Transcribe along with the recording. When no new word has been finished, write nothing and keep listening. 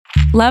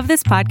Love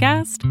this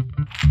podcast?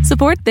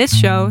 Support this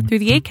show through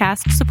the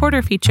Acast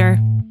supporter feature.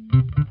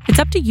 It's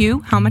up to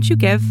you how much you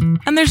give,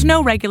 and there's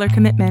no regular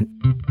commitment.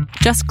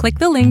 Just click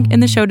the link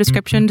in the show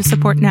description to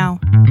support now.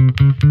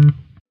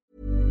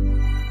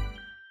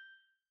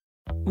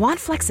 Want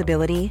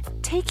flexibility?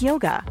 Take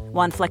yoga.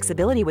 Want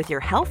flexibility with your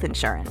health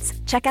insurance?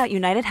 Check out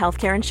United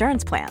Healthcare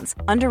Insurance Plans.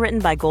 Underwritten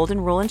by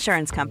Golden Rule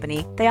Insurance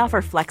Company, they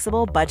offer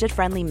flexible,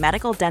 budget-friendly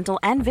medical,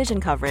 dental, and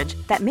vision coverage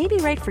that may be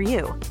right for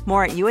you.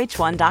 More at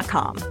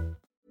uh1.com.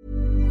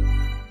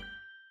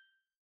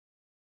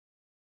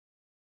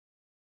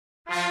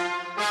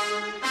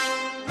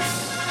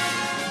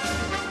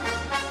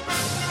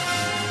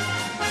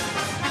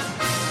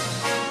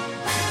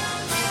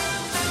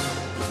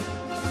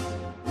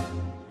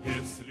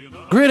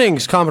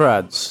 Greetings,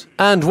 comrades,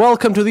 and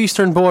welcome to the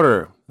Eastern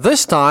Border.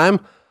 This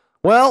time,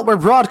 well, we're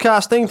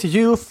broadcasting to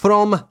you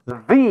from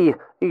the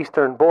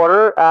Eastern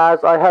Border,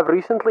 as I have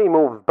recently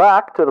moved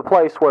back to the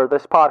place where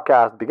this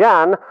podcast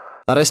began.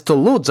 That is to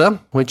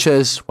Ludze, which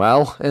is,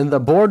 well, in the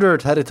border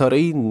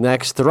territory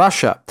next to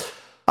Russia.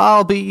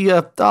 I'll be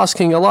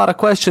asking a lot of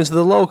questions to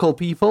the local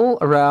people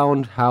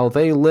around how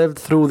they lived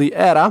through the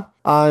era.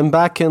 I'm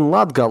back in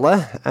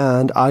Latgale,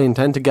 and I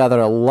intend to gather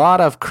a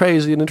lot of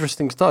crazy and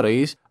interesting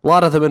stories, a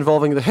lot of them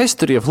involving the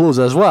history of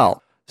Ludze as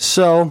well.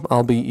 So,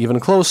 I'll be even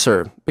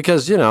closer,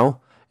 because, you know,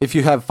 if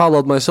you have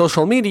followed my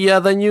social media,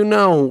 then you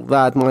know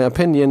that my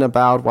opinion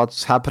about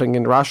what's happening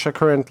in Russia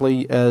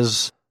currently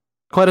is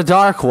quite a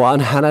dark one,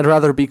 and I'd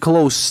rather be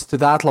close to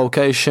that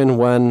location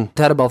when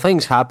terrible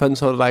things happen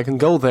so that I can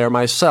go there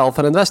myself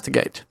and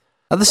investigate.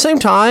 At the same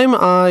time,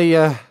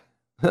 I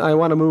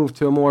want to move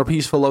to a more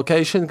peaceful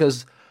location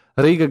because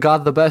Riga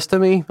got the best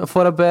of me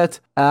for a bit,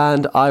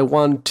 and I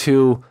want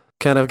to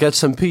kind of get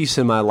some peace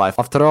in my life.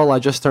 After all, I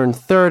just turned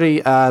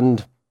 30,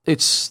 and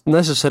it's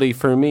necessary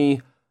for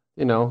me,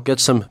 you know, get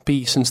some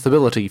peace and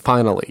stability,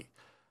 finally.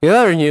 In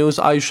other news,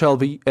 I shall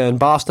be in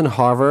Boston,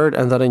 Harvard,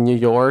 and then in New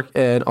York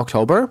in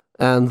October,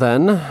 and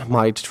then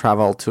might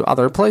travel to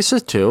other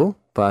places too,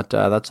 but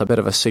that's a bit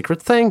of a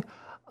secret thing.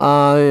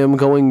 I am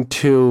going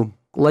to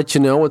let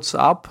you know what's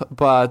up,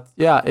 but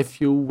yeah,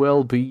 if you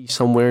will be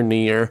somewhere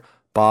near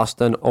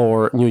Boston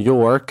or New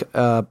York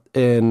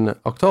in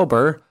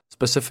October,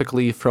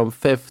 specifically from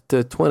 5th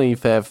to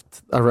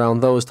 25th, around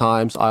those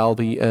times, I'll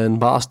be in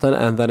Boston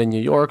and then in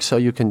New York, so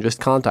you can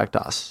just contact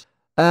us.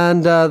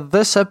 And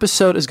this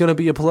episode is going to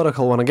be a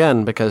political one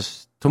again,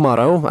 because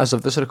tomorrow, as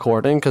of this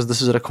recording, because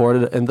this is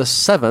recorded in the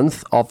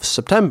 7th of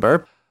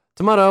September,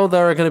 tomorrow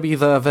there are going to be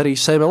the very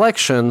same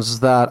elections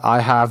that I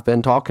have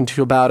been talking to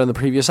you about in the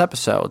previous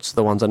episodes,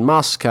 the ones in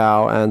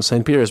Moscow and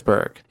St.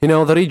 Petersburg. You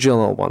know, the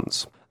regional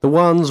ones. The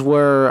ones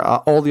where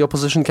all the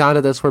opposition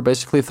candidates were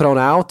basically thrown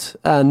out,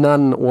 and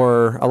none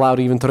were allowed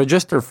even to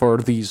register for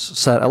these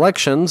said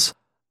elections.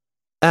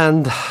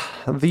 And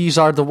these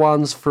are the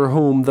ones for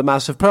whom the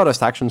massive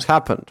protest actions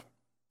happened.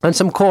 And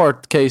some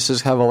court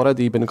cases have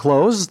already been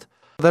closed.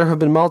 There have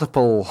been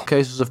multiple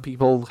cases of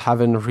people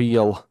having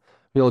real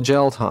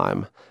jail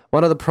time.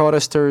 One of the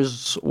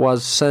protesters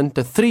was sent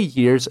to 3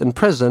 years in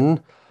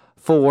prison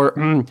for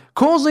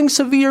causing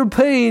severe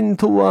pain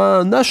to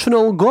a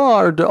National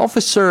Guard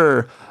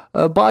officer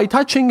by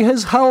touching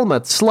his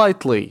helmet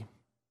slightly.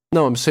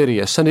 No, I'm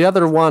serious. And the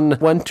other one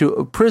went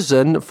to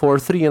prison for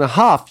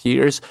 3.5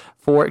 years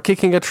for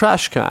kicking a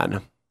trash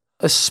can.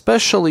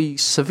 Especially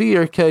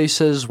severe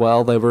cases,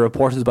 well, they were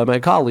reported by my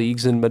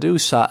colleagues in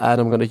Medusa,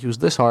 and I'm going to use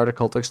this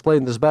article to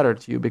explain this better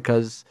to you,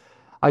 because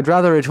I'd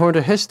rather return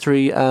to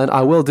history, and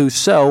I will do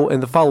so in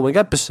the following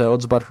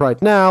episodes, but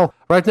right now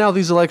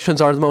these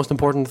elections are the most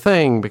important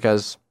thing,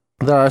 because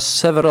there are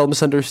several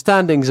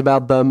misunderstandings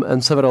about them,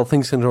 and several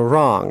things can go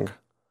wrong.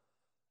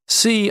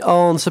 See,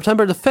 on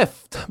September the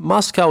 5th,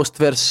 Moscow's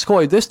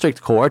Tverskoy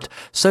District Court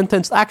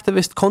sentenced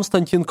activist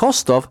Konstantin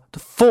Kostov to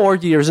 4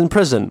 years in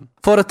prison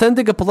for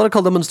attending a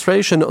political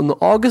demonstration on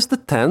August the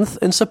 10th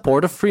in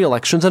support of free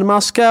elections in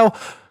Moscow.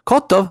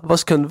 Kostov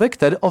was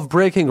convicted of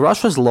breaking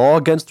Russia's law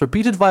against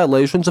repeated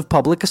violations of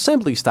public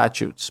assembly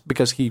statutes,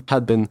 because he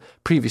had been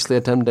previously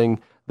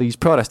attending these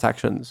protest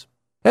actions.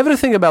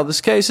 Everything about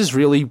this case is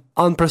really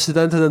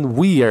unprecedented and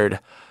weird.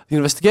 The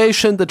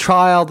investigation, the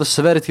trial, the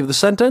severity of the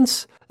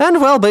sentence, and,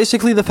 well,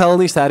 basically the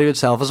felony statute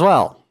itself as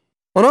well.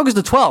 On August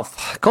the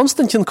 12th,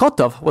 Konstantin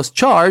Kostov was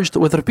charged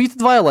with repeated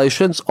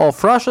violations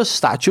of Russia's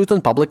statute on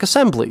public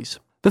assemblies.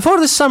 Before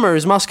this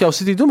summer's Moscow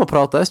City Duma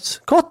protests,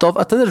 Kostov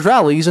attended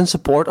rallies in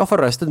support of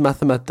arrested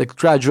mathematics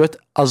graduate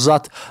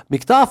Azat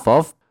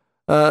Miktafov,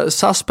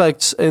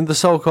 suspects in the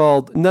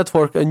so-called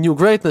Network and New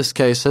Greatness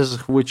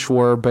cases, which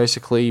were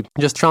basically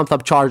just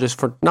trumped-up charges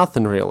for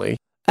nothing, really.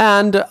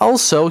 And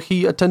also,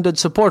 he attended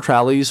support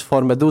rallies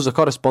for Medusa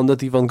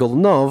correspondent Ivan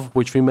Golunov,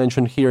 which we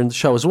mentioned here in the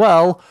show as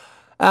well.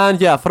 And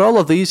yeah, for all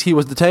of these, he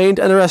was detained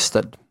and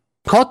arrested.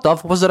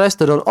 Kostov was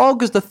arrested on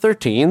August the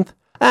 13th,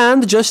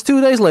 and just 2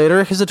 days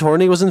later, his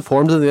attorney was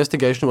informed that the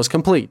investigation was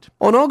complete.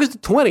 On August the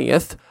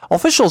 20th,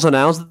 officials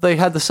announced that they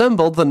had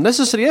assembled the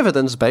necessary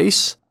evidence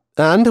base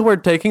and were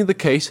taking the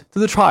case to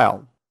the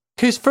trial.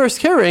 His first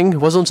hearing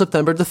was on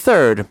September the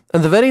 3rd,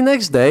 and the very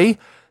next day,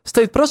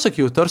 state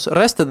prosecutors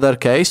rested their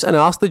case and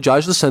asked the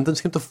judge to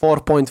sentence him to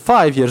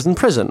 4.5 years in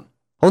prison.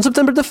 On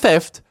September the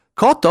 5th,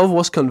 Kotov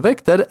was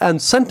convicted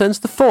and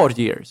sentenced to 4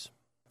 years.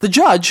 The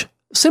judge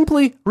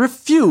simply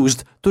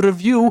refused to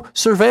review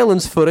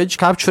surveillance footage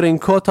capturing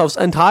Kotov's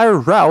entire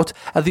route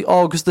at the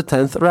August the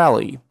 10th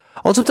rally.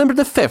 On September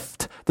the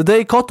 5th, the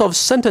day Kotov's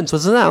sentence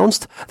was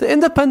announced, the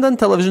independent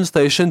television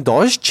station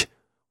Dozhd,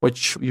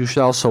 which you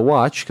should also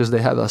watch because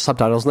they have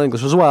subtitles in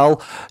English as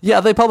well,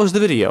 they published the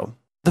video.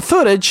 The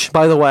footage,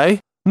 by the way,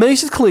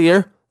 makes it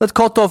clear that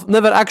Kotov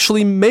never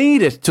actually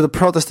made it to the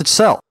protest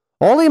itself.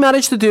 All he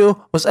managed to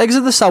do was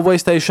exit the subway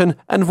station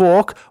and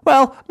walk,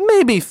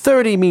 maybe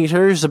 30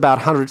 meters, about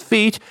 100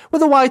 feet,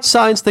 with a white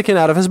sign sticking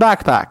out of his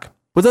backpack.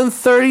 Within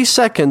 30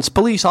 seconds,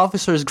 police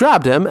officers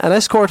grabbed him and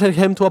escorted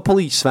him to a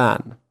police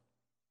van.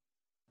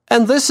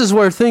 And this is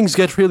where things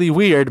get really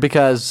weird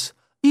because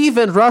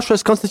even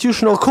Russia's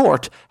constitutional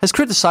court has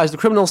criticized the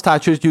criminal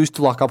statute used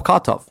to lock up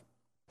Kotov.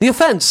 The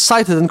offense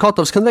cited in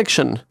Kotov's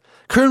conviction,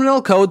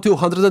 Criminal Code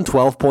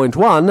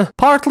 212.1,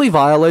 partly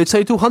violates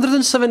a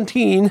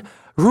 217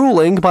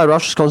 ruling by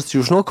Russia's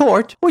constitutional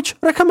court, which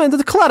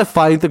recommended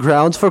clarifying the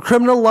grounds for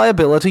criminal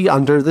liability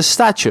under this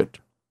statute,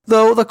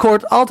 though the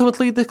court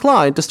ultimately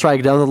declined to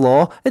strike down the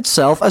law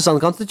itself as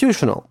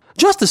unconstitutional.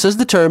 Justices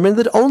determined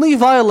that only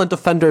violent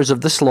offenders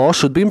of this law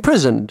should be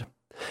imprisoned.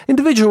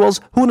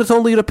 Individuals who not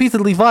only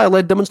repeatedly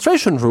violate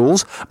demonstration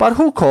rules, but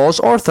who cause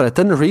or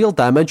threaten real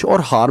damage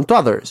or harm to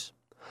others.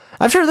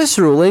 After this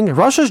ruling,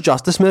 Russia's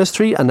Justice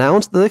Ministry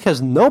announced that it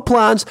has no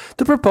plans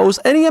to propose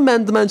any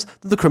amendments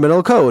to the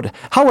criminal code.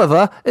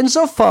 However,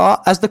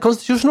 insofar as the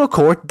Constitutional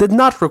Court did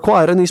not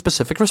require any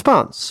specific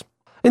response.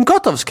 In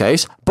Kotov's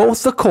case,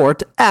 both the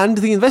court and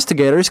the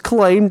investigators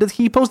claimed that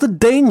he posed a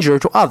danger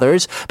to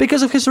others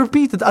because of his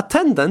repeated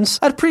attendance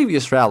at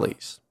previous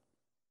rallies.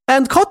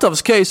 And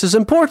Kotov's case is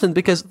important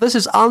because this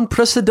is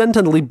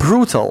unprecedentedly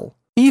brutal,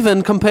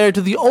 even compared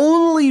to the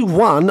only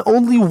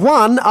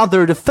one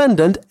other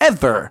defendant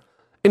ever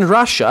in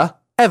Russia,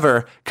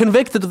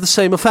 convicted of the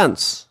same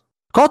offense.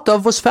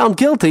 Kotov was found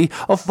guilty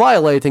of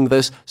violating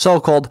this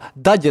so-called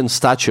Dadin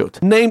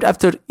statute, named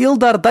after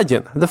Ildar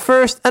Dadin, the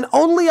first and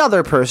only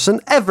other person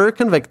ever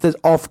convicted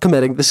of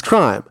committing this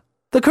crime.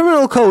 The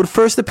criminal code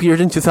first appeared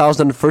in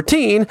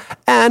 2014,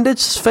 and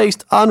it's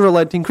faced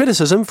unrelenting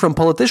criticism from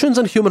politicians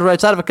and human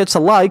rights advocates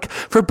alike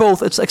for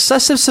both its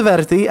excessive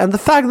severity and the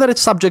fact that it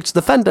subjects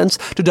defendants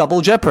to double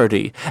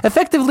jeopardy,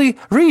 effectively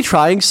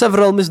retrying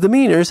several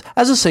misdemeanors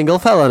as a single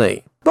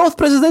felony. Both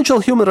Presidential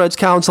Human Rights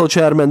Council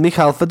Chairman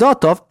Mikhail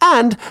Fedotov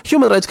and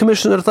Human Rights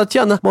Commissioner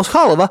Tatiana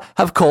Moskhalova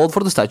have called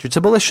for the statute's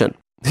abolition.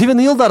 Even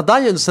Ildar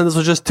Dadin's sentence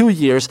was just 2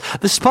 years,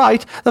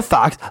 despite the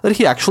fact that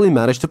he actually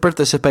managed to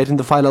participate in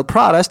the final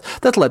protest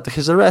that led to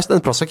his arrest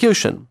and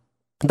prosecution.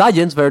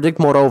 Dadin's verdict,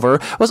 moreover,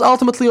 was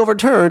ultimately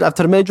overturned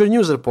after major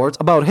news reports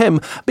about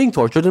him being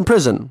tortured in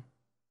prison.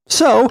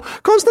 So,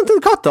 Konstantin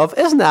Kotov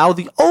is now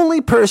the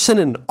only person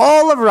in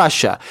all of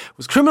Russia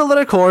whose criminal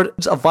record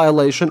is a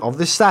violation of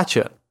this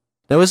statute.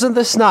 Now, isn't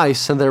this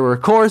nice? And there were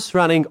courts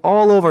running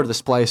all over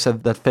this place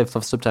at that 5th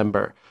of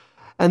September.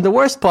 And the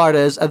worst part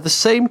is, at the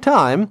same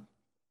time,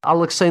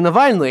 Alexei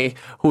Navalny,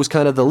 who's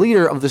kind of the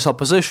leader of this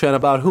opposition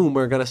about whom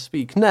we're going to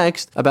speak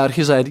next, about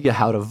his idea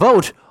how to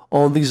vote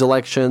on these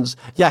elections.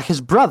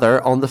 His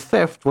brother, on the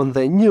 5th, when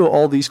they knew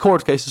all these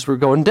court cases were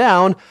going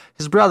down,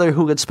 his brother,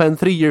 who had spent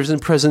 3 years in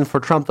prison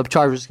for trumped-up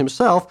charges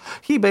himself,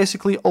 he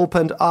basically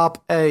opened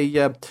up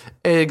a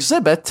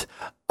exhibit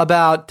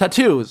about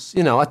tattoos,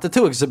 a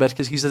tattoo exhibit,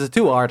 because he's a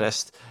tattoo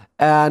artist.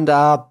 And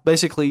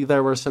basically,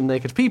 there were some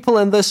naked people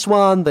in this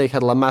one. They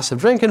had a massive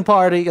drinking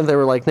party, and there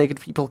were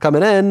naked people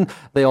coming in.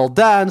 They all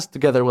danced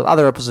together with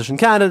other opposition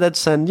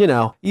candidates. And,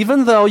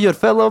 even though your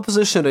fellow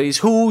oppositionaries,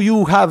 who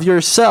you have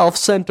yourself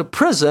sent to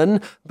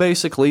prison,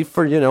 basically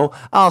for,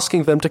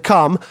 asking them to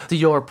come to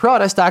your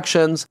protest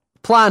actions,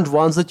 planned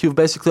ones that you've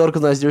basically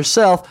organized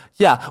yourself,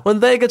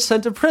 when they get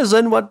sent to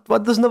prison, what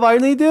does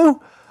Navalny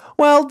do?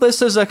 Well,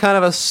 this is a kind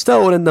of a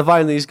stone in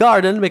Navalny's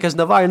garden because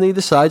Navalny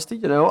decides to,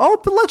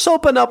 let's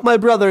open up my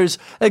brother's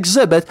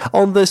exhibit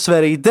on this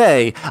very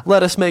day.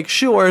 Let us make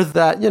sure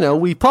that,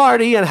 we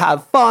party and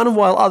have fun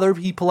while other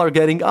people are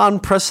getting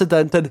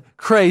unprecedented,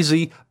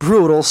 crazy,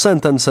 brutal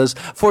sentences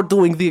for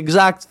doing the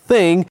exact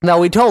thing that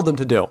we told them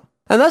to do.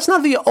 And that's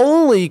not the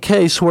only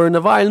case where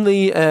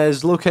Navalny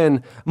is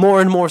looking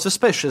more and more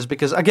suspicious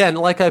because, again,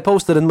 like I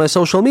posted in my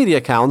social media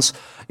accounts,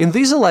 in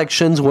these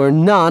elections where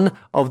none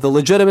of the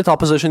legitimate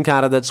opposition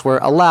candidates were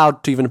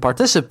allowed to even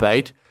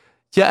participate,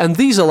 in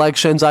these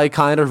elections I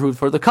kind of root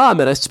for the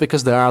communists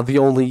because they are the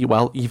only,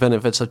 even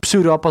if it's a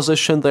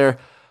pseudo-opposition, they're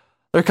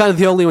kind of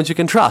the only ones you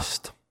can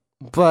trust.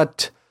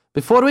 But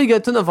before we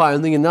get to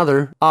Navalny and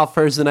other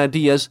offers and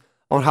ideas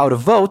on how to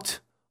vote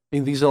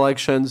in these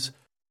elections,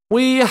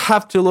 we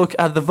have to look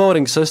at the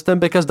voting system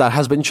because that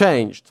has been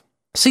changed.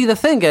 See, the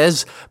thing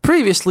is,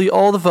 previously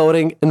all the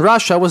voting in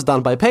Russia was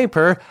done by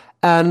paper,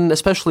 and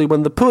especially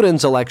when the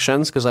Putin's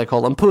elections, because I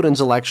call them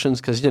Putin's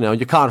elections, because,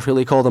 you can't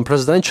really call them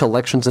presidential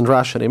elections in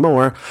Russia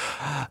anymore,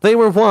 they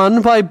were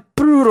won by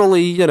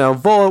brutally,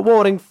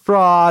 voting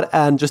fraud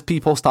and just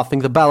people stuffing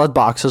the ballot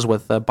boxes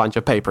with a bunch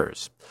of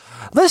papers.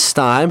 This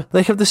time,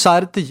 they have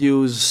decided to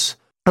use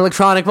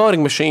electronic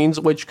voting machines,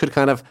 which could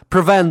kind of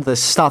prevent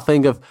this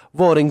stuffing of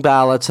voting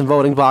ballots and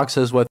voting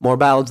boxes with more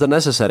ballots than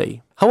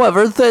necessary.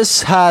 However,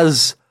 this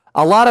has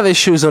a lot of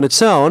issues on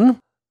its own,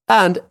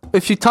 and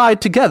if you tie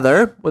it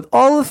together with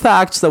all the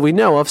facts that we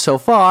know of so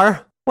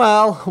far,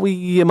 well,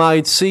 we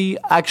might see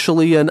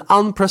actually an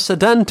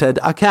unprecedented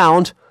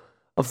account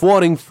of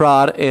voting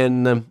fraud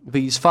in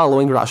these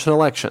following Russian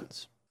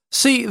elections.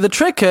 See, the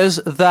trick is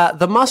that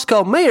the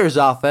Moscow mayor's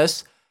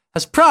office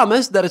has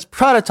promised that its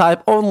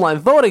prototype online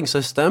voting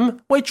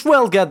system, which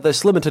will get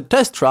this limited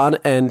test run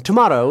in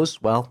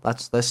tomorrow's, well,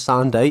 that's this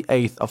Sunday,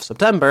 8th of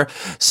September,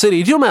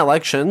 City Duma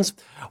elections,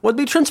 would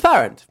be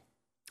transparent.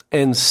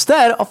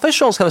 Instead,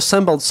 officials have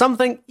assembled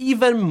something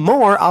even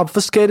more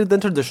obfuscated than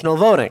traditional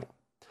voting.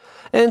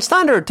 In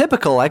standard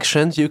typical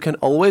elections, you can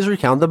always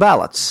recount the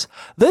ballots.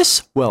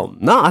 This will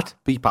not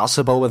be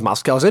possible with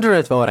Moscow's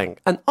internet voting,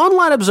 and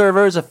online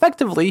observers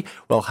effectively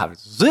will have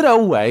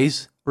zero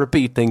ways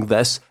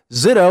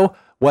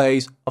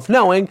of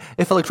knowing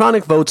if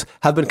electronic votes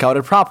have been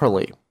counted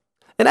properly.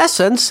 In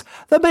essence,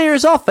 the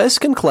mayor's office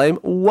can claim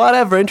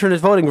whatever internet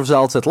voting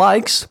results it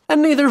likes,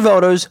 and neither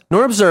voters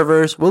nor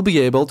observers will be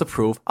able to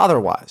prove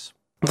otherwise.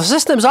 The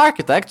system's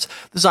architects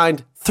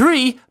designed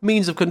 3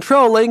 means of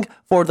controlling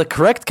for the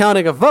correct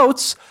counting of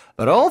votes,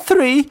 but all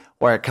 3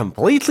 were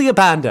completely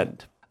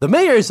abandoned. The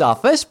mayor's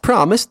office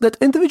promised that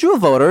individual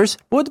voters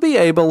would be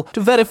able to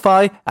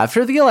verify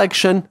after the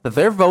election that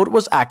their vote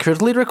was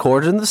accurately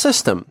recorded in the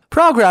system.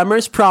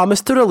 Programmers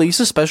promised to release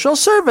a special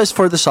service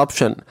for this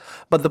option,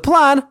 but the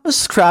plan was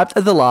scrapped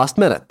at the last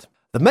minute.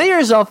 The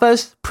mayor's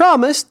office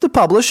promised to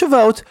publish a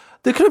vote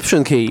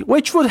decryption key,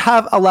 which would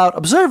have allowed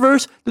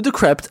observers to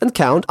decrypt and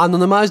count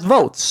anonymized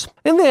votes.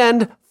 In the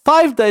end,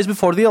 5 days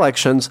before the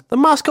elections, the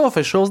Moscow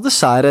officials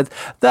decided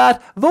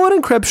that vote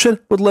encryption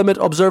would limit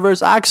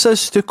observers'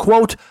 access to,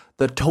 quote,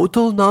 the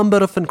total number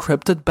of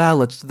encrypted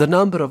ballots, the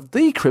number of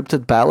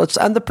decrypted ballots,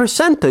 and the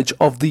percentage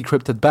of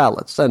decrypted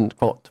ballots, end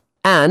quote.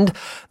 And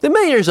the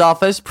mayor's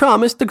office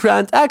promised to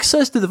grant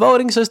access to the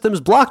voting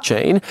system's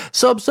blockchain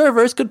so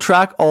observers could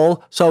track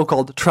all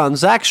so-called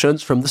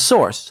transactions from the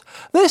source.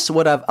 This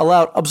would have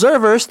allowed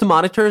observers to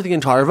monitor the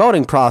entire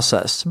voting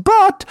process,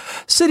 but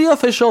city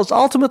officials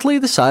ultimately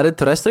decided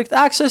to restrict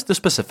access to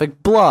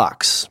specific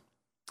blocks.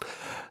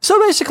 So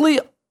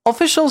basically,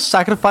 officials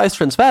sacrificed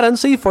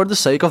transparency for the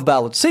sake of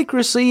ballot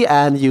secrecy,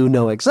 and you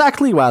know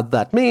exactly what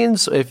that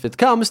means if it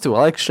comes to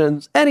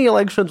elections, any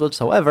elections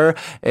whatsoever,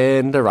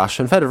 in the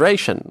Russian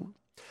Federation.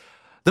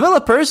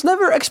 Developers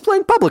never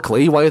explained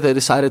publicly why they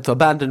decided to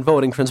abandon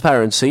voting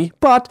transparency,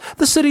 but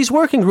the city's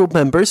working group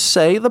members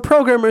say the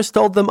programmers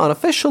told them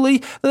unofficially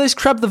that they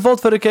scrapped the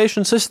vote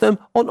verification system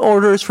on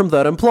orders from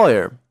their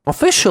employer.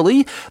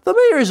 Officially, the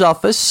mayor's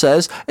office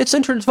says its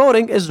internet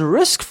voting is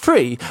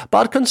risk-free,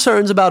 but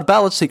concerns about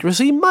ballot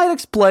secrecy might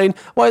explain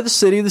why the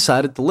city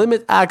decided to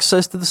limit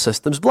access to the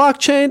system's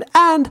blockchain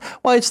and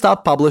why it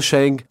stopped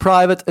publishing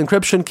private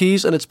encryption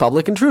keys in its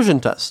public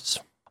intrusion tests.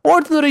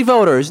 Ordinary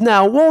voters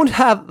now won't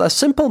have a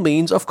simple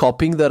means of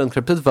copying their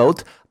encrypted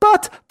vote,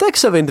 but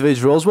techs of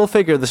individuals will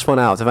figure this one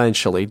out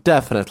eventually.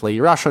 Definitely,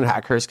 Russian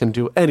hackers can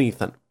do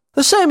anything.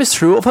 The same is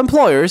true of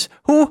employers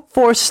who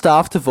force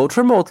staff to vote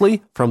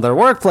remotely from their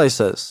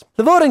workplaces.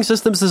 The voting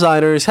systems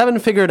designers haven't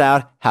figured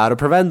out how to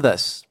prevent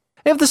this.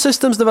 If the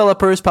system's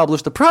developers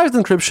published a private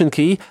encryption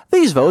key,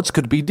 these votes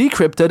could be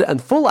decrypted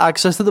and full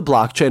access to the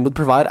blockchain would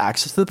provide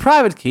access to the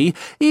private key,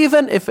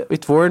 even if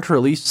it weren't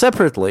released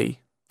separately.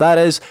 That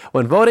is,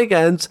 when voting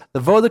ends, the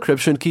vote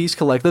decryption key is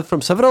collected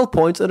from several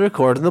points and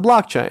recorded in the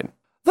blockchain.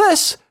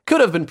 This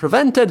could have been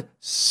prevented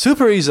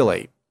super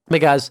easily,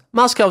 because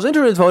Moscow's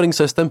internet voting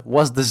system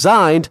was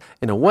designed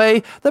in a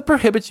way that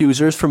prohibits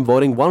users from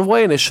voting one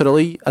way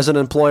initially, as an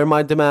employer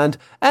might demand,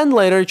 and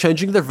later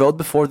changing their vote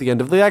before the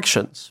end of the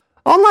elections.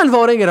 Online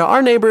voting in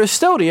our neighbor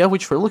Estonia,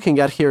 which we're looking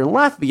at here in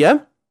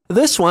Latvia,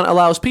 this one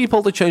allows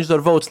people to change their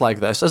votes like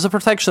this as a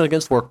protection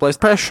against workplace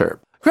pressure.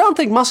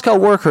 Granting Moscow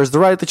workers the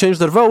right to change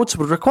their votes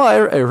would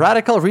require a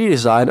radical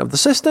redesign of the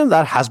system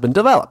that has been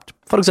developed.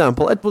 For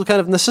example, it would kind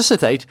of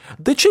necessitate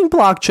ditching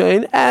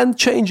blockchain and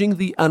changing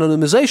the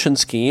anonymization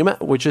scheme,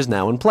 which is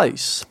now in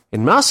place.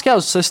 In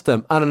Moscow's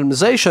system,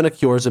 anonymization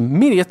occurs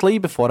immediately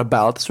before a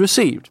ballot is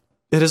received.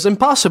 It is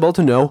impossible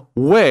to know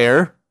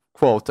where,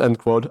 quote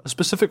unquote, a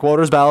specific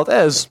voter's ballot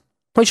is,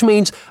 which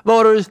means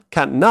voters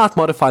cannot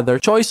modify their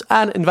choice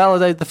and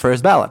invalidate the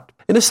first ballot.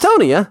 In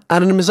Estonia,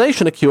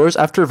 anonymization occurs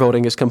after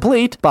voting is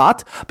complete,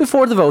 but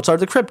before the votes are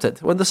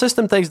decrypted, when the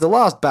system takes the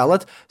last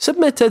ballot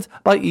submitted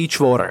by each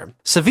voter,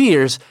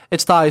 severes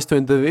its ties to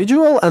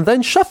individual, and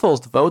then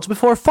shuffles the votes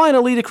before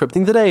finally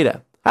decrypting the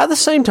data. At the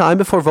same time,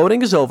 before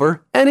voting is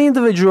over, any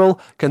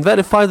individual can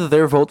verify that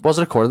their vote was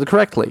recorded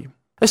correctly.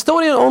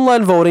 Estonian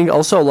online voting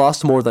also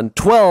lasts more than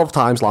 12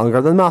 times longer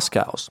than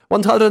Moscow's,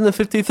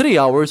 153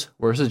 hours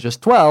versus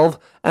just 12,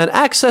 and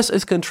access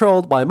is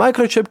controlled by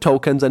microchip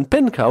tokens and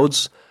PIN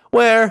codes,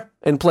 where,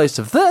 in place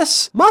of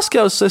this,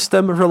 Moscow's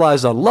system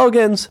relies on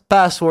logins,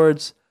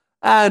 passwords,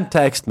 and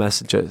text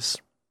messages.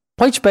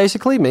 Which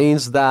basically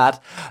means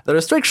that the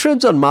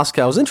restrictions on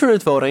Moscow's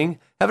internet voting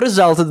have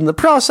resulted in a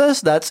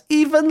process that's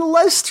even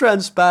less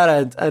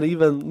transparent and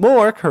even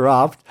more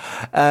corrupt,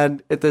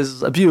 and it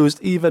is abused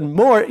even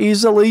more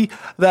easily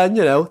than,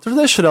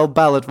 traditional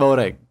ballot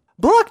voting.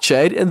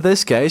 Blockchain, in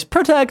this case,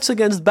 protects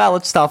against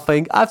ballot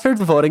stuffing after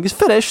the voting is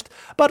finished,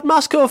 but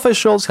Moscow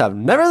officials have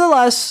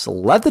nevertheless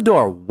left the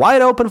door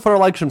wide open for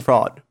election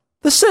fraud.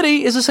 The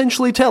city is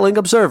essentially telling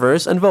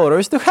observers and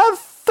voters to have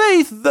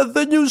faith that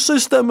the new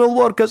system will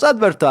work as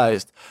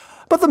advertised.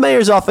 But the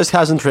mayor's office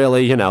hasn't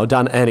really,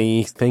 done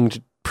anything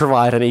to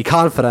provide any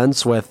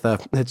confidence with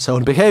its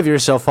own behavior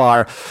so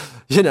far,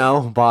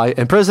 by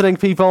imprisoning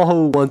people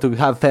who want to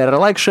have fair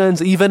elections,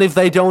 even if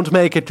they don't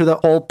make it to the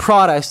whole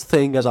protest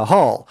thing as a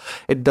whole.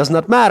 It does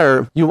not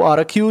matter. You are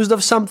accused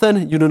of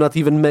something, you do not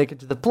even make it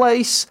to the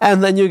place,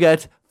 and then you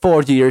get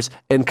 4 years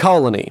in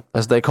colony,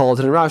 as they call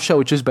it in Russia,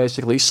 which is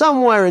basically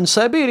somewhere in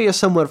Siberia,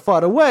 somewhere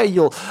far away,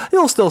 you'll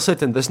still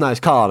sit in this nice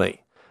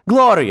colony.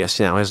 Glorious,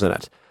 isn't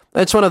it?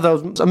 It's one of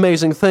those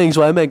amazing things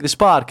why I make this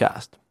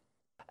podcast.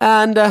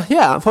 And,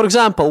 for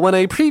example, when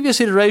a previous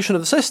iteration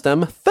of the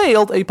system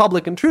failed a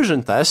public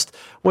intrusion test,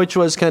 which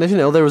was kind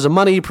of, there was a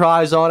money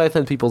prize on it,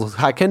 and people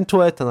hack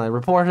into it, and I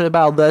reported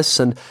about this,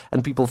 and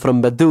people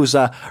from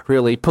Medusa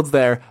really put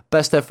their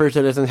best effort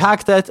in it and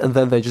hacked it, and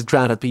then they just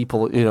granted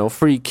people,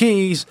 free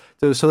keys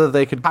so that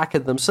they could hack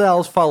it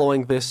themselves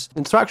following this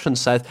instruction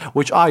set,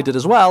 which I did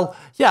as well.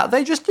 Yeah,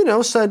 they just,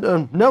 said,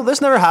 no, this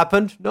never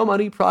happened, no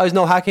money prize,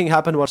 no hacking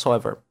happened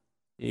whatsoever.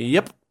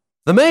 Yep.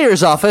 The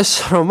mayor's office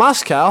from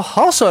Moscow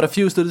also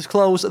refused to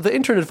disclose the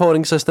internet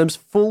voting system's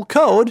full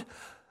code,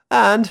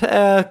 and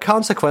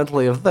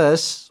consequently of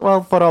this,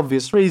 well, for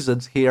obvious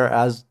reasons here,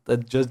 as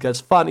it just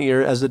gets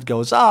funnier as it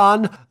goes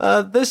on,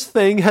 this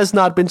thing has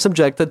not been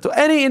subjected to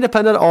any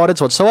independent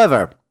audits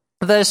whatsoever.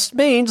 This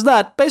means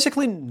that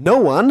basically no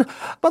one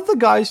but the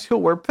guys who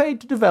were paid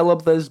to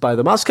develop this by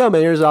the Moscow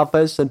mayor's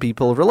office and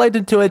people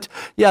related to it,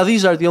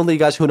 these are the only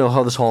guys who know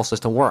how this whole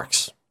system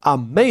works.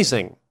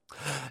 Amazing.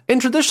 In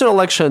traditional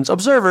elections,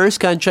 observers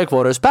can check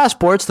voters'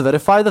 passports to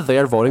verify that they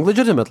are voting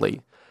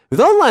legitimately.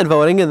 With online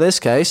voting, in this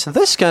case,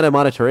 this kind of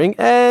monitoring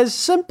is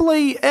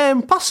simply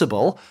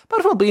impossible,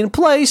 but will be in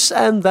place,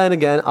 and then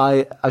again,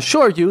 I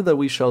assure you that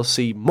we shall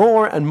see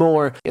more and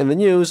more in the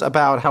news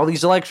about how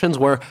these elections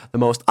were the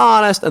most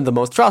honest and the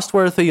most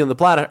trustworthy on the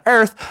planet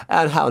Earth,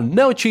 and how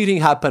no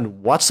cheating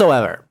happened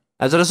whatsoever.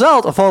 As a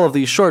result of all of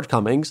these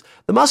shortcomings,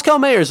 the Moscow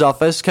mayor's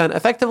office can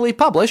effectively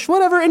publish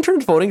whatever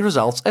internet voting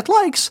results it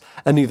likes,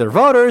 and neither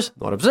voters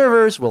nor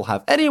observers will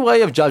have any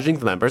way of judging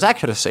the members'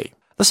 accuracy.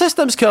 The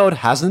system's code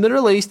hasn't been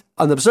released,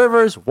 and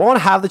observers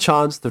won't have the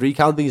chance to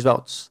recount these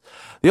votes.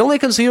 The only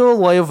conceivable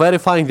way of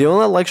verifying the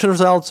online election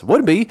results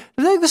would be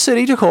to take the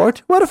city to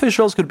court, where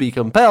officials could be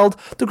compelled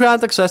to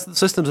grant access to the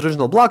system's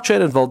original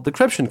blockchain and vault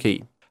decryption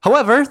key.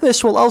 However,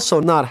 this will also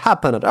not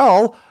happen at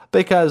all,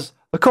 because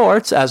the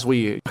courts, as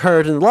we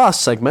heard in the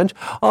last segment,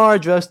 are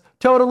just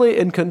totally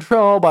in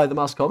control by the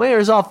Moscow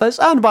mayor's office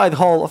and by the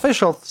whole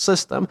official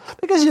system,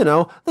 because,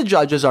 the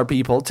judges are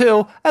people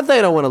too, and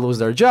they don't want to lose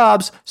their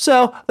jobs,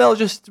 so they'll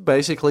just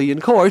basically,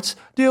 in courts,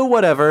 do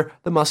whatever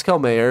the Moscow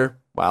mayor,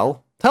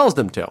 tells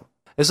them to.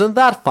 Isn't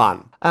that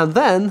fun? And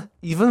then,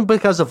 even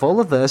because of all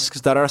of this,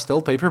 because there are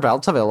still paper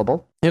ballots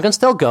available, you can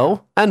still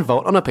go and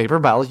vote on a paper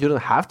ballot. You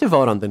don't have to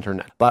vote on the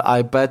internet. But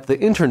I bet the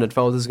internet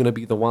vote is going to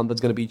be the one that's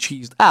going to be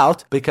cheesed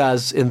out,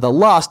 because in the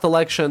last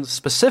elections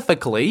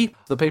specifically,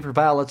 the paper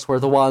ballots were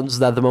the ones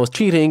that the most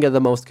cheating and the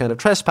most kind of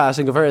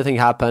trespassing of everything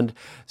happened.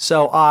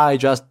 So I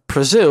just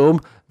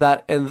presume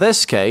that in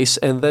this case,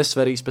 in this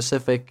very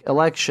specific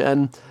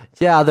election,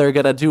 they're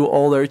going to do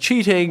all their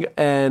cheating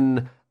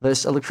in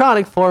this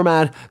electronic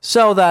format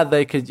so that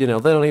they could, they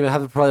don't even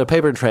have to provide a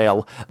paper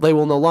trail. They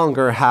will no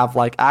longer have,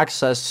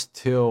 access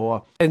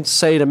to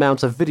insane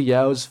amounts of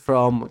videos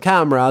from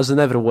cameras and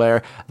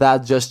everywhere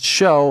that just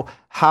show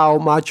how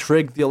much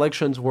rigged the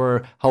elections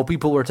were, how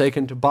people were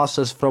taken to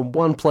buses from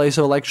one place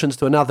of elections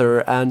to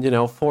another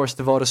and, forced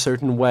to vote a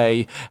certain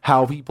way,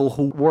 how people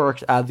who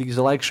worked at these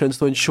elections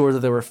to ensure that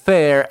they were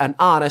fair and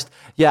honest,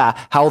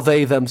 how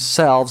they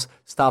themselves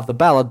stuffed the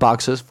ballot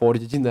boxes for the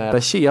Единая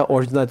Россия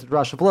or United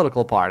Russia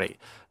political party.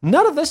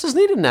 None of this is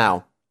needed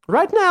now.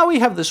 Right now, we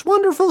have this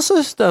wonderful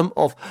system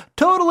of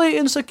totally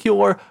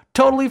insecure,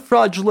 totally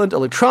fraudulent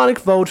electronic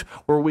vote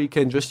where we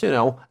can just,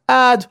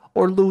 add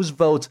or lose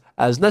votes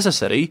as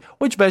necessary,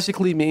 which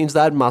basically means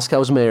that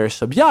Moscow's mayor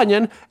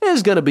Sobyanin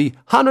is going to be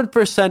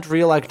 100%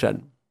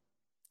 re-elected.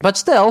 But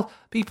still,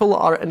 people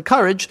are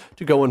encouraged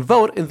to go and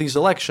vote in these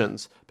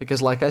elections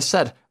because, like I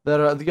said,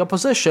 the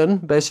opposition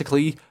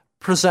basically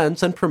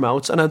presents and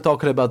promotes, and I'm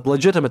talking about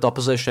legitimate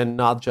opposition,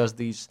 not just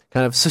these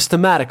kind of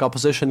systematic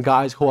opposition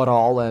guys who are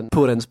all in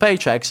Putin's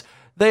paychecks.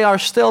 they are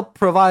still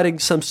providing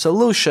some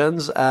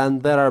solutions,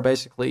 and there are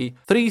basically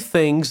 3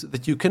 things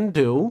that you can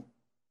do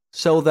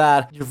so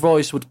that your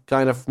voice would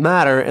kind of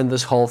matter in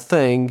this whole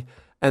thing,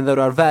 and there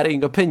are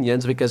varying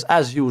opinions because,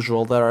 as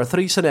usual, there are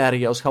 3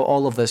 scenarios how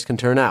all of this can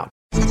turn out.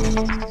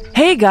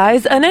 Hey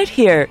guys, Annette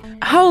here.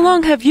 How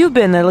long have you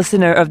been a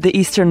listener of The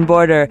Eastern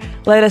Border?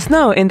 Let us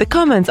know in the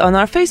comments on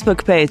our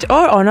Facebook page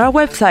or on our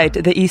website,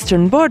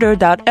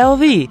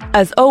 theeasternborder.lv.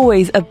 As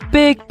always, a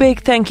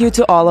big thank you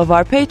to all of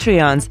our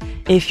Patreons.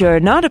 If you're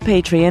not a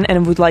Patreon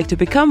and would like to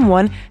become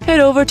one, head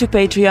over to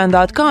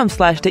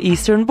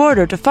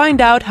patreon.com/theeasternborder to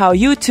find out how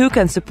you too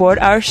can support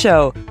our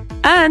show.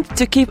 And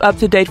to keep up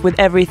to date with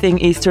everything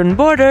Eastern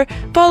Border,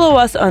 follow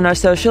us on our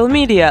social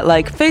media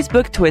like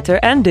Facebook, Twitter,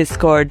 and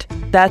Discord.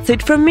 That's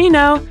it from me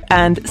now,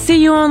 and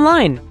see you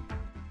online.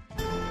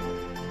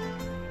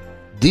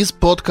 This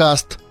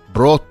podcast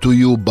brought to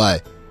you by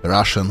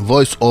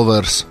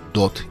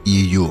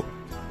RussianVoiceovers.eu.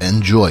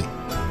 Enjoy!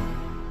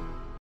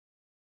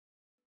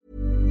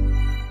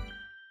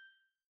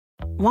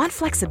 Want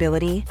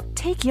flexibility?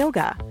 Take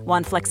yoga.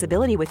 Want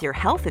flexibility with your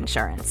health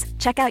insurance?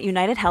 Check out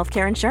United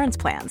Healthcare Insurance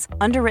Plans.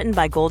 Underwritten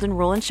by Golden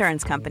Rule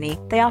Insurance Company,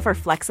 they offer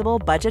flexible,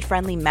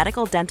 budget-friendly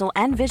medical, dental,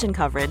 and vision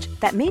coverage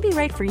that may be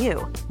right for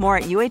you. More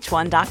at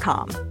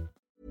uh1.com.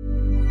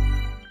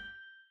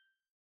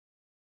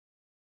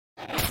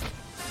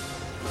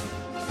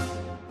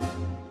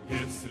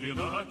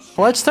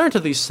 Let's turn to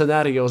these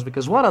scenarios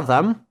because one of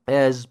them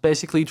is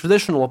basically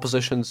traditional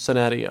opposition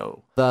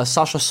scenario. The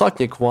Sasha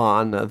Sotnik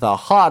one, the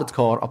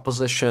hardcore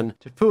opposition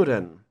to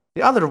Putin.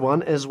 The other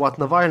one is what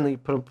Navalny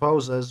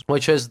proposes,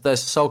 which is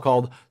this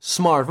so-called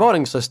smart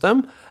voting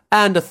system.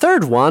 And the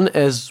third one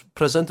is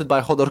presented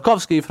by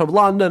Khodorkovsky from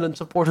London and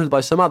supported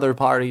by some other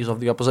parties of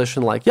the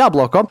opposition like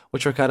Yabloko,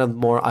 which are kind of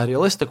more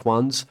idealistic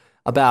ones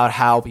about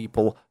how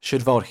people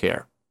should vote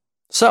here.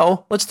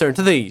 So, let's turn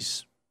to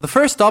these. The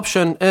first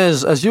option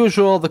is, as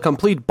usual, the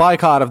complete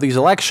boycott of these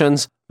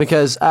elections,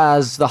 because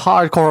as the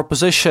hardcore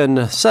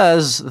opposition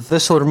says,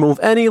 this will remove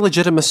any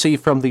legitimacy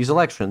from these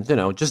elections.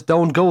 Just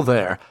don't go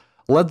there.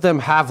 Let them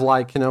have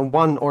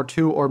 1 or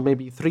 2 or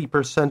maybe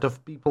 3%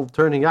 of people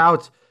turning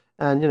out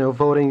and,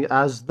 voting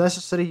as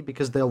necessary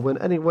because they'll win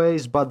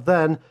anyways, but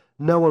then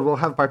no one will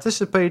have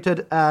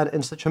participated, and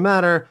in such a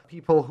manner,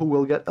 people who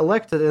will get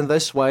elected in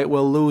this way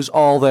will lose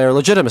all their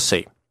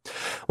legitimacy.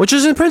 Which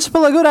is in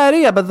principle a good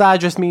idea, but that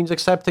just means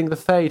accepting the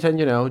fate and,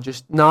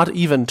 just not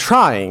even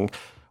trying.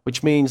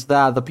 Which means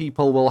that the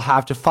people will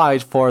have to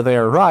fight for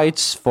their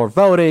rights, for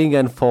voting,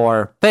 and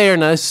for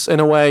fairness, in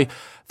a way,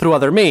 through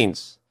other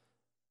means.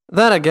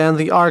 Then again,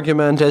 the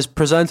argument is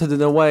presented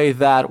in a way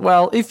that,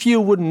 well, if you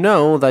would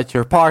know that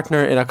your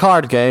partner in a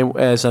card game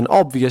is an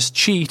obvious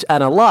cheat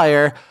and a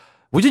liar,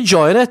 would you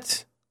join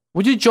it?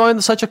 Would you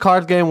join such a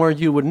card game where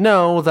you would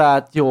know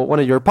that one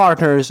of your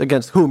partners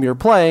against whom you're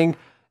playing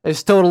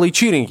is totally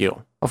cheating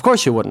you? Of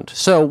course you wouldn't.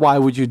 So why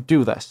would you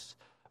do this?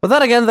 But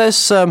then again,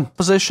 this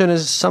position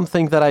is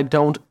something that I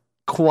don't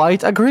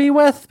quite agree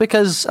with,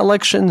 because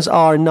elections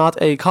are not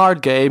a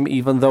card game,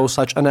 even though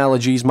such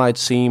analogies might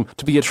seem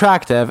to be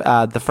attractive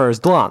at the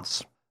first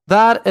glance.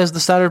 That is the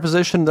standard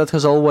position that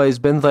has always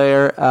been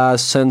there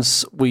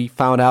since we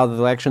found out that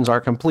elections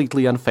are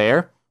completely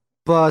unfair.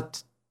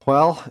 But,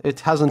 well, it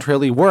hasn't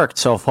really worked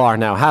so far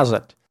now, has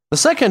it? The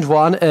second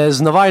one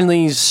is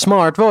Navalny's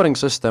smart voting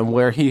system,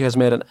 where he has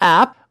made an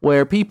app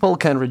where people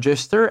can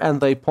register and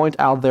they point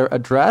out their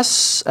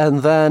address,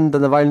 and then the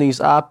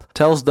Navalny's app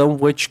tells them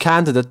which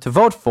candidate to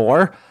vote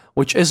for,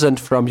 which isn't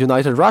from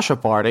United Russia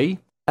Party,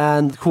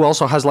 and who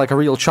also has a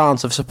real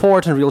chance of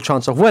support and real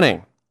chance of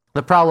winning.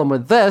 The problem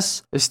with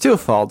this is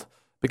twofold,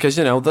 because,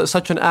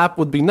 such an app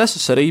would be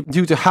necessary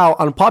due to how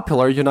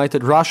unpopular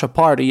United Russia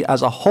Party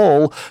as a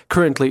whole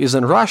currently is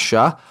in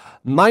Russia.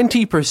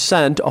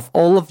 90% of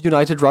all of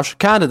United Russia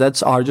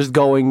candidates are just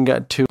going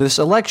to this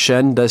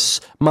election,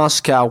 this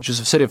Moscow, which is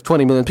a city of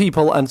 20 million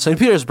people, and St.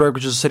 Petersburg,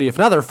 which is a city of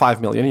another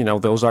 5 million.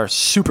 Those are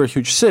super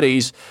huge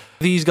cities.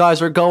 These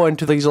guys are going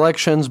to these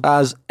elections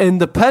as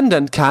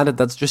independent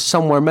candidates, just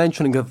somewhere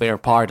mentioning that they're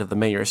part of the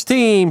mayor's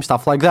team,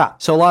 stuff like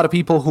that. So a lot of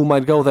people who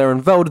might go there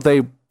and vote,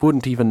 they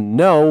wouldn't even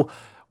know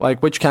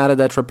which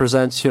candidate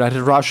represents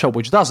United Russia,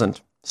 which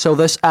doesn't. So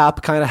this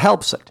app kind of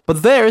helps it.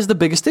 But there's the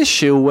biggest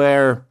issue,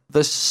 where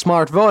this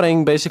smart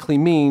voting basically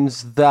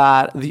means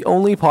that the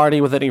only party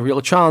with any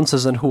real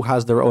chances and who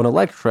has their own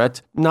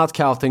electorate, not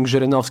counting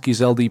Zhirinovsky's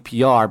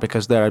LDPR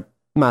because they're a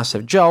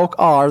massive joke,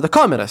 are the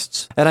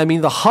communists. And I mean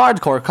the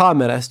hardcore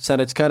communists,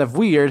 and it's kind of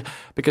weird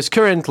because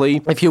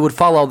currently, if you would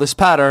follow this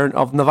pattern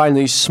of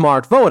Navalny's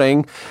smart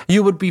voting,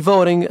 you would be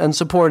voting and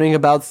supporting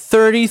about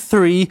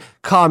 33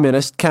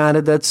 communist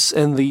candidates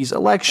in these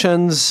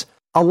elections,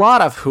 a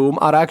lot of whom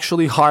are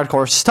actually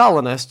hardcore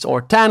Stalinists,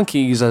 or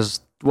tankies,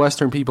 as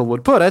Western people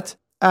would put it,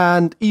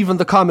 and even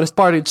the Communist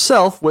Party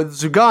itself, with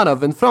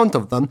Zyuganov in front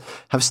of them,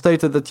 have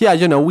stated that,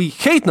 we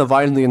hate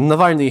Navalny and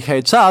Navalny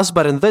hates us,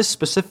 but in this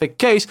specific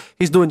case,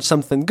 he's doing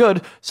something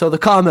good, so the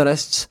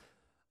communists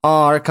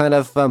are kind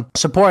of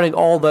supporting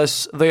all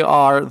this. They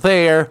are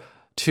there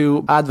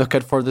to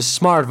advocate for this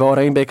smart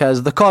voting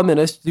because the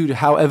communists, due to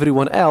how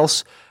everyone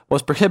else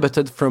was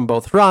prohibited from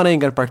both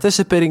running and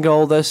participating in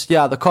all this,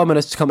 the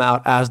communists come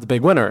out as the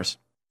big winners.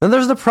 Then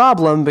there's the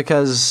problem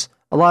because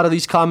a lot of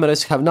these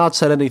communists have not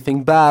said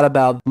anything bad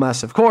about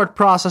massive court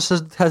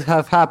processes that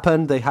have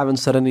happened. They haven't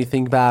said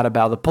anything bad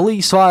about the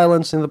police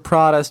violence in the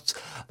protests.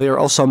 They are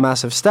also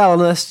massive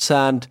Stalinists,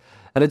 and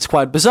it's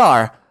quite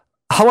bizarre.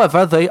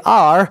 However, they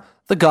are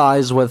the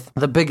guys with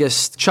the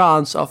biggest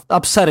chance of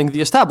upsetting the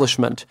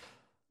establishment.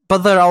 But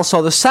they're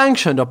also the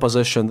sanctioned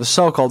opposition, the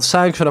so-called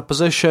sanctioned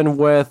opposition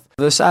with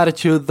this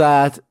attitude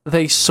that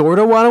they sort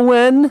of want to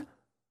win,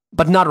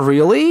 but not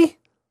really,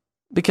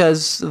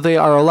 because they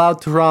are allowed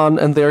to run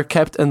and they're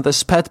kept in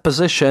this pet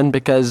position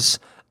because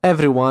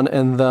everyone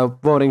in the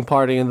voting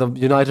party in the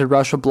United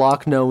Russia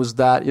bloc knows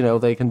that,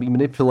 they can be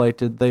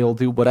manipulated. They'll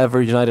do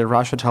whatever United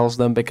Russia tells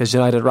them because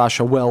United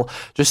Russia will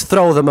just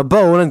throw them a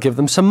bone and give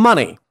them some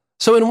money.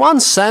 So in one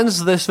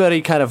sense, this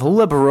very kind of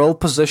liberal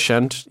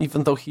position,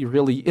 even though he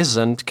really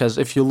isn't, because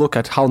if you look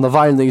at how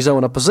Navalny's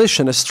own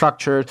opposition is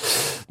structured,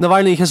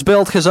 Navalny has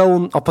built his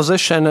own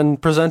opposition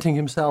and presenting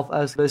himself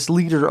as this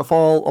leader of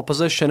all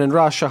opposition in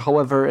Russia.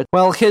 However,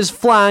 his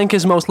flank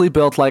is mostly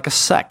built like a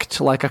sect,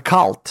 like a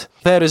cult.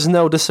 There is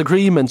no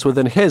disagreements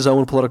within his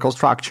own political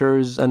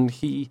structures, and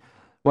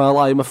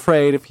I'm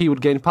afraid if he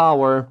would gain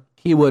power,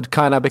 he would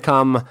kind of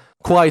become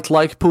quite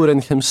like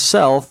Putin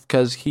himself,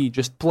 because he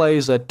just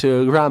plays it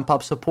to ramp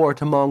up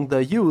support among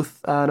the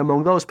youth and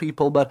among those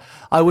people, but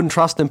I wouldn't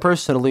trust him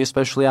personally,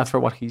 especially after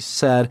what he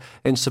said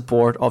in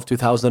support of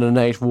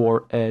 2008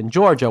 war in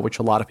Georgia, which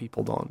a lot of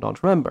people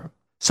don't remember.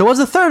 So what's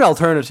the third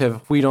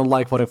alternative? We don't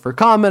like voting for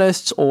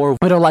communists, or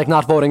we don't like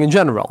not voting in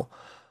general.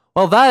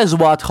 Well, that is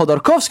what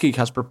Khodorkovsky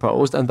has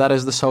proposed, and that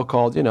is the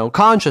so-called,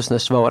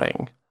 consciousness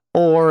voting.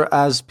 Or,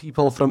 as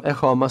people from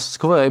Echo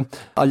Moskvy,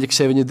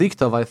 Alexei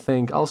Venediktov, I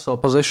think, also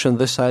positioned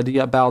this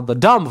idea about the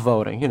dumb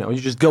voting. You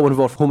just go and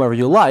vote for whomever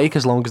you like,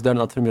 as long as they're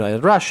not from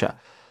United Russia.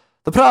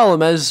 The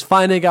problem is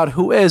finding out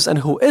who is and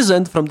who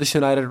isn't from this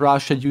United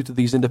Russia due to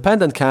these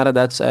independent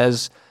candidates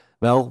is,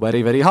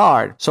 very, very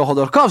hard. So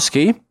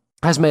Khodorkovsky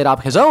has made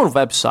up his own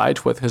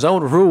website with his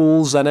own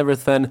rules and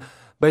everything.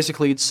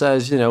 Basically, it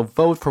says,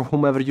 vote for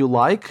whomever you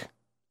like,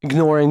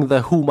 ignoring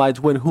the who might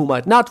win, who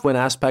might not win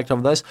aspect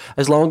of this,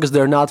 as long as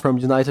they're not from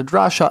United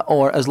Russia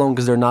or as long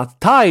as they're not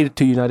tied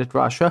to United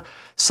Russia.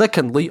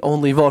 Secondly,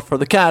 only vote for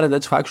the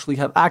candidates who actually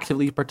have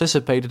actively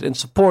participated in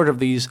support of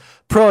these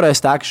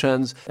protest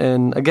actions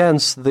and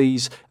against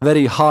these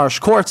very harsh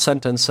court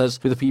sentences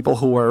to the people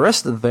who were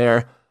arrested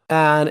there.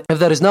 And if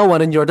there is no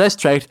one in your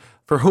district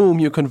for whom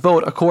you can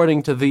vote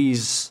according to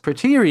these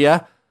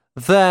criteria,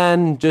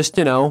 then just,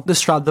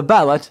 discard the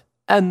ballot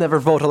and never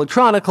vote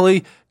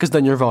electronically, because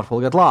then your vote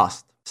will get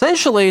lost.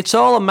 Essentially, it's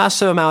all a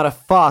massive amount of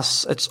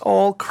fuss. It's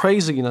all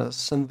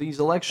craziness, and these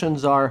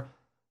elections are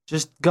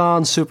just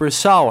gone super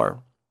sour.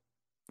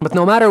 But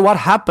no matter what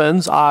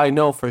happens, I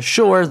know for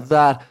sure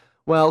that,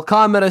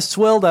 communists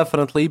will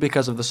definitely,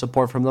 because of the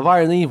support from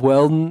Navalny,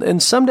 will in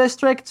some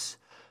districts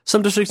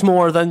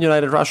more than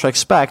United Russia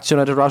expects.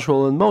 United Russia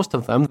will in most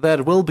of them.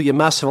 There will be a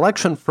massive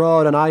election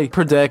fraud, and I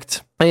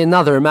predict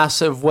another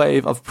massive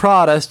wave of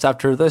protests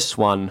after this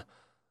one.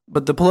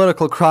 But the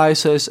political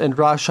crisis in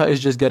Russia is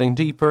just getting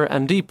deeper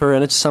and deeper,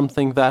 and it's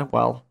something that,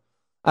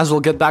 as we'll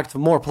get back to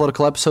more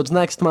political episodes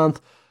next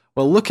month,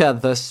 we'll look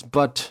at this,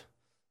 but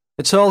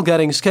it's all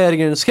getting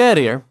scarier and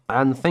scarier,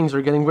 and things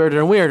are getting weirder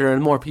and weirder,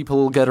 and more people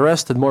will get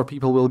arrested, more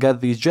people will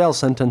get these jail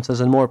sentences,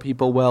 and more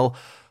people will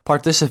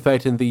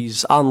participate in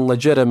these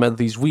unlegitimate,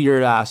 these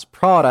weird-ass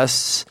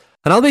protests.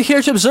 And I'll be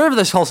here to observe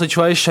this whole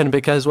situation,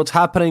 because what's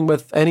happening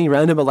with any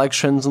random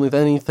elections and with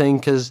anything,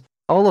 because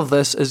all of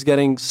this is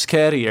getting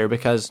scarier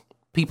because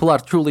people are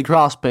truly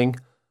grasping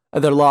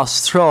at their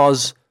last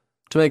straws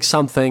to make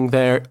something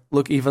there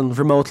look even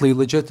remotely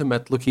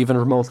legitimate, look even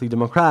remotely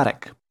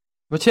democratic.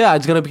 But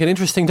it's going to be an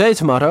interesting day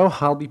tomorrow.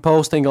 I'll be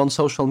posting on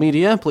social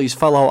media. Please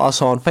follow us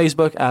on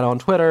Facebook and on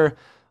Twitter.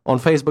 On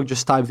Facebook,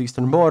 just type the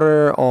Eastern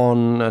Border.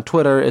 On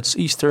Twitter, it's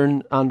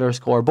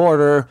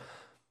Eastern_border.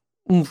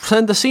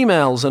 Send us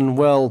emails and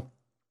we'll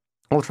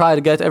try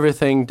to get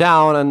everything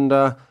down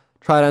and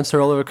try to answer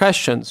all of your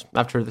questions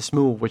after this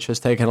move, which has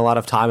taken a lot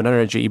of time and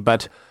energy,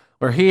 but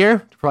we're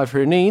here to provide for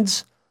your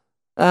needs.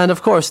 And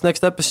of course,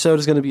 next episode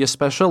is going to be a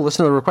special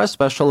listener request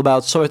special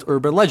about Soviet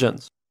urban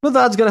legends. But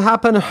that's going to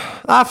happen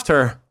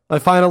after I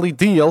finally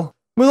deal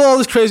with all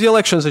this crazy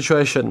election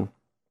situation.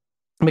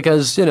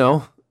 Because,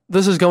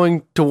 this is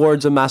going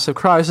towards a massive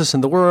crisis in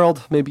the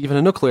world, maybe even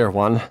a nuclear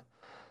one.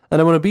 And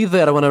I want to be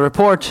there, I want to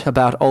report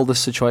about all this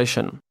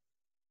situation.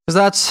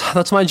 Because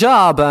that's my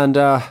job,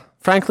 and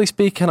frankly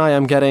speaking, I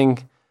am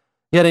getting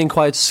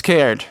quite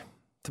scared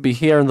to be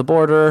here on the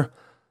border,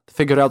 to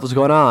figure out what's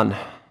going on.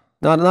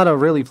 Not a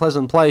really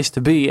pleasant place to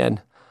be in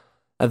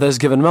at this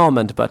given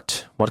moment,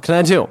 but what can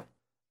I do?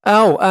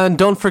 Oh, and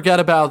don't forget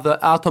about the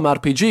Atom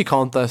RPG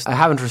contest. I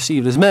haven't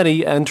received as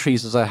many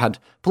entries as I had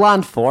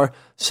planned for,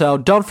 so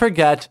don't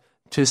forget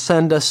to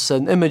send us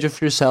an image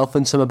of yourself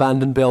in some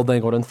abandoned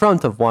building or in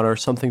front of one or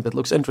something that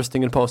looks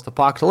interesting and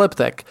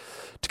post-apocalyptic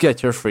to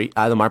get your free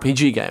Adam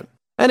RPG game.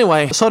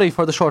 Anyway, sorry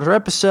for the shorter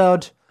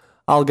episode.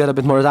 I'll get a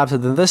bit more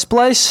adapted in this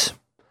place.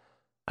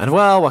 And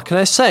well, what can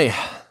I say?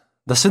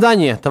 До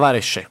свидания,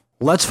 товарищи.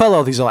 Let's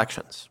follow these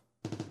elections.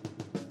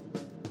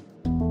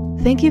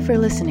 Thank you for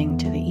listening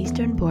to the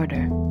Eastern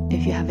Border.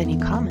 If you have any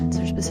comments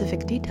or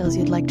specific details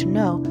you'd like to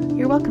know,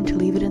 you're welcome to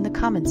leave it in the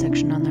comment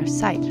section on our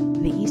site,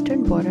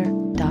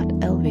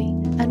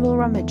 theeasternborder.lv, and we'll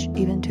rummage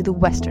even to the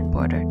western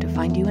border to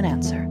find you an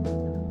answer.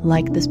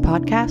 Like this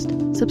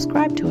podcast,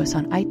 subscribe to us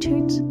on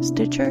iTunes,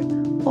 Stitcher,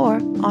 or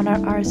on our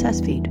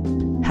RSS feed.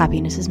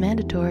 Happiness is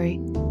mandatory.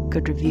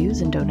 Good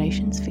reviews and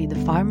donations feed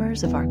the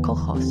farmers of our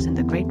kolkhozs in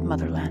the great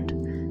motherland.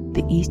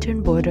 The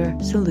Eastern Border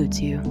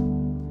salutes you.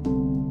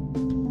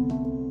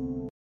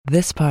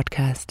 This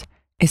podcast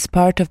is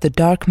part of the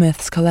Dark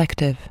Myths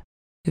Collective.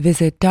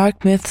 Visit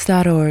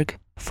darkmyths.org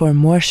for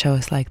more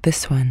shows like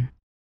this one,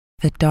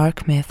 The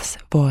Dark Myths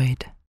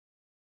Void.